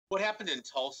What happened in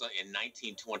Tulsa in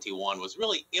 1921 was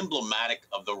really emblematic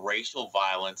of the racial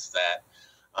violence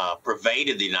that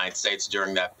pervaded the United States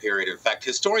during that period. In fact,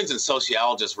 historians and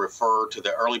sociologists refer to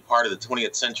the early part of the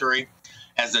 20th century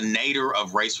as the nadir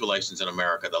of race relations in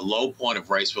America, the low point of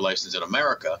race relations in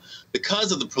America,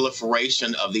 because of the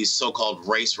proliferation of these so-called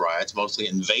race riots, mostly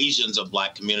invasions of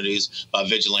Black communities by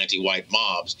vigilante white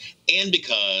mobs, and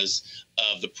because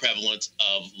of the prevalence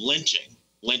of lynching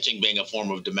being a form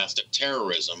of domestic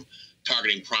terrorism,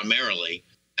 targeting primarily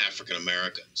African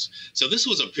Americans. So this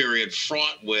was a period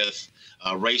fraught with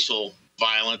racial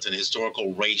violence and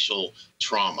historical racial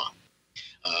trauma.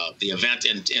 The event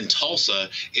in Tulsa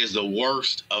is the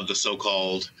worst of the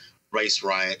so-called race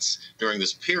riots during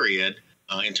this period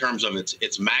in terms of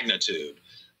its magnitude.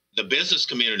 The business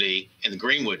community in the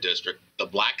Greenwood district, the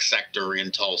Black sector in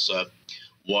Tulsa,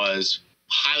 was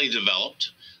highly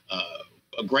developed,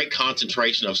 a great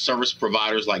concentration of service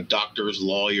providers like doctors,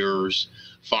 lawyers,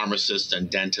 pharmacists, and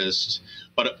dentists,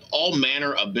 but all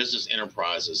manner of business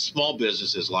enterprises, small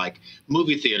businesses like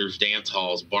movie theaters, dance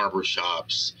halls, barber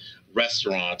shops,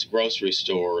 restaurants, grocery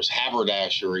stores,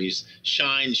 haberdasheries,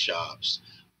 shine shops,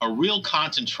 a real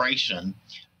concentration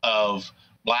of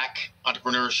Black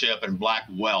entrepreneurship and Black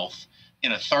wealth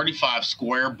in a 35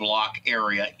 square block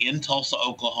area in Tulsa,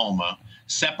 Oklahoma,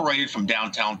 separated from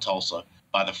downtown Tulsa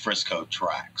by the Frisco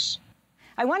tracks.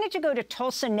 I wanted to go to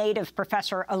Tulsa native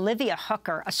Professor Olivia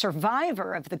Hooker, a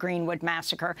survivor of the Greenwood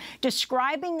massacre,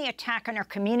 describing the attack on her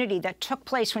community that took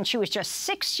place when she was just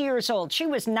 6 years old. She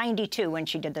was 92 when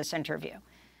she did this interview.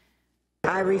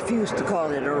 I refuse to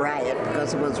call it a riot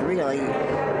because it was really,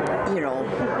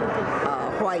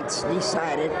 whites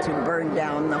decided to burn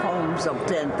down the homes of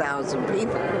 10,000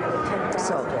 people.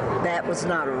 So that was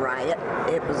not a riot.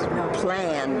 It was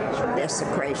planned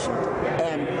desecration.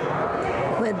 And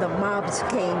when the mobs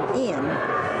came in,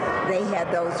 they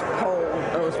had those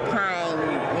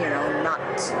pine,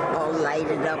 knots all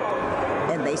lighted up,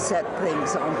 and they set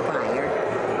things on fire.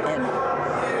 And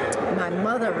my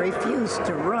mother refused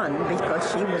to run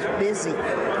because she was busy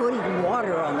putting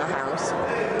water on the house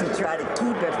to try to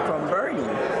keep it from burning.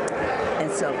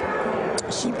 And so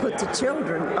she put the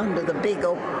children under the big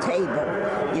oak table.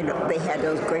 They had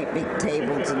those great big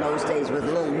tables in those days with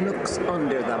little nooks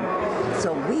under them.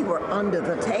 So we were under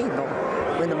the table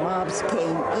when the mobs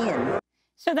came in.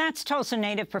 So that's Tulsa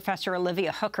native Professor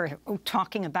Olivia Hooker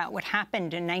talking about what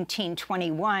happened in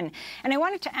 1921. And I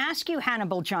wanted to ask you,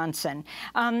 Hannibal Johnson,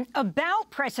 about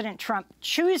President Trump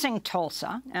choosing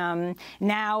Tulsa.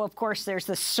 Now, of course, there's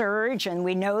the surge, and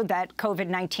we know that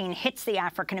COVID-19 hits the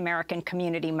African-American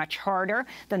community much harder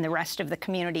than the rest of the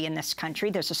community in this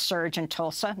country. There's a surge in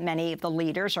Tulsa. Many of the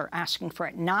leaders are asking for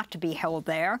it not to be held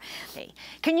there.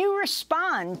 Can you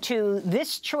respond to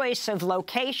this choice of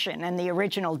location and the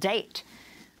original date?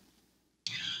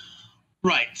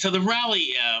 Right. So the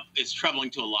rally is troubling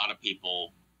to a lot of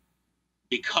people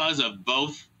because of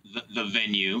both the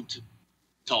venue,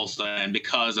 Tulsa, and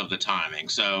because of the timing.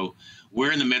 So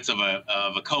we're in the midst of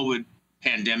a COVID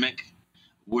pandemic.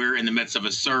 We're in the midst of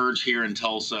a surge here in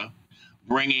Tulsa,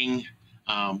 bringing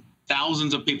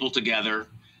thousands of people together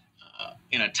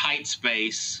in a tight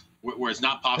space where it's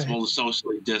not possible to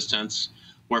socially distance,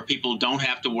 where people don't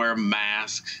have to wear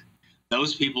masks.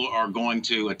 Those people are going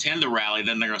to attend the rally,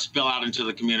 then they're going to spill out into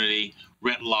the community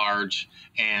writ large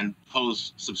and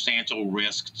pose substantial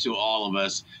risk to all of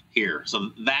us here.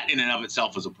 So that in and of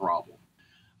itself is a problem.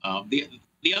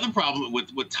 The other problem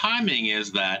with timing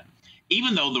is that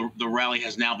even though the rally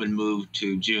has now been moved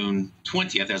to June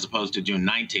 20th as opposed to June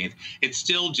 19th, it's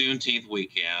still Juneteenth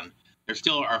weekend. There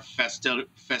still are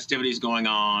festivities going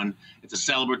on. It's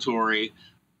a celebratory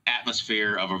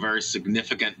atmosphere of a very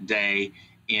significant day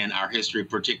in our history,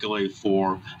 particularly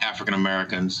for African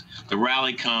Americans. The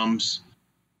rally comes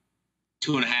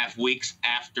 2.5 weeks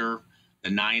after the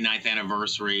 99th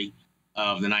anniversary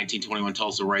of the 1921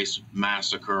 Tulsa Race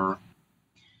Massacre.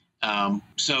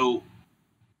 So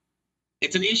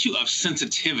it's an issue of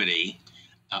sensitivity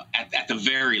at the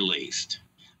very least.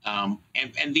 And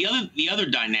the other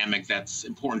dynamic that's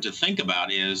important to think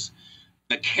about is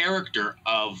the character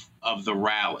of the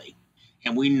rally.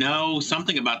 And we know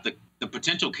something about the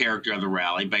potential character of the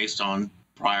rally based on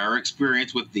prior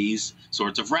experience with these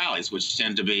sorts of rallies, which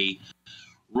tend to be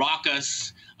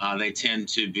raucous. They tend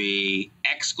to be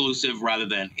exclusive rather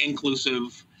than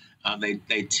inclusive.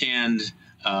 They tend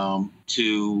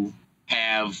to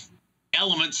have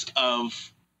elements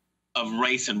of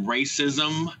race and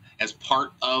racism as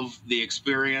part of the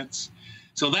experience.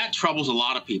 So that troubles a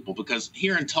lot of people because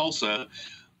here in Tulsa,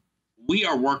 we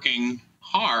are working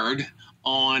hard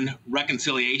on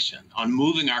reconciliation, on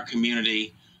moving our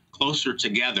community closer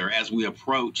together as we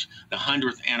approach the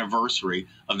 100th anniversary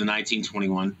of the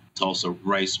 1921 Tulsa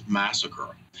race massacre.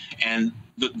 And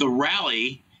the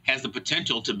rally has the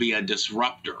potential to be a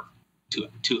disruptor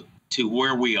to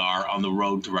where we are on the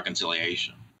road to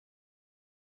reconciliation.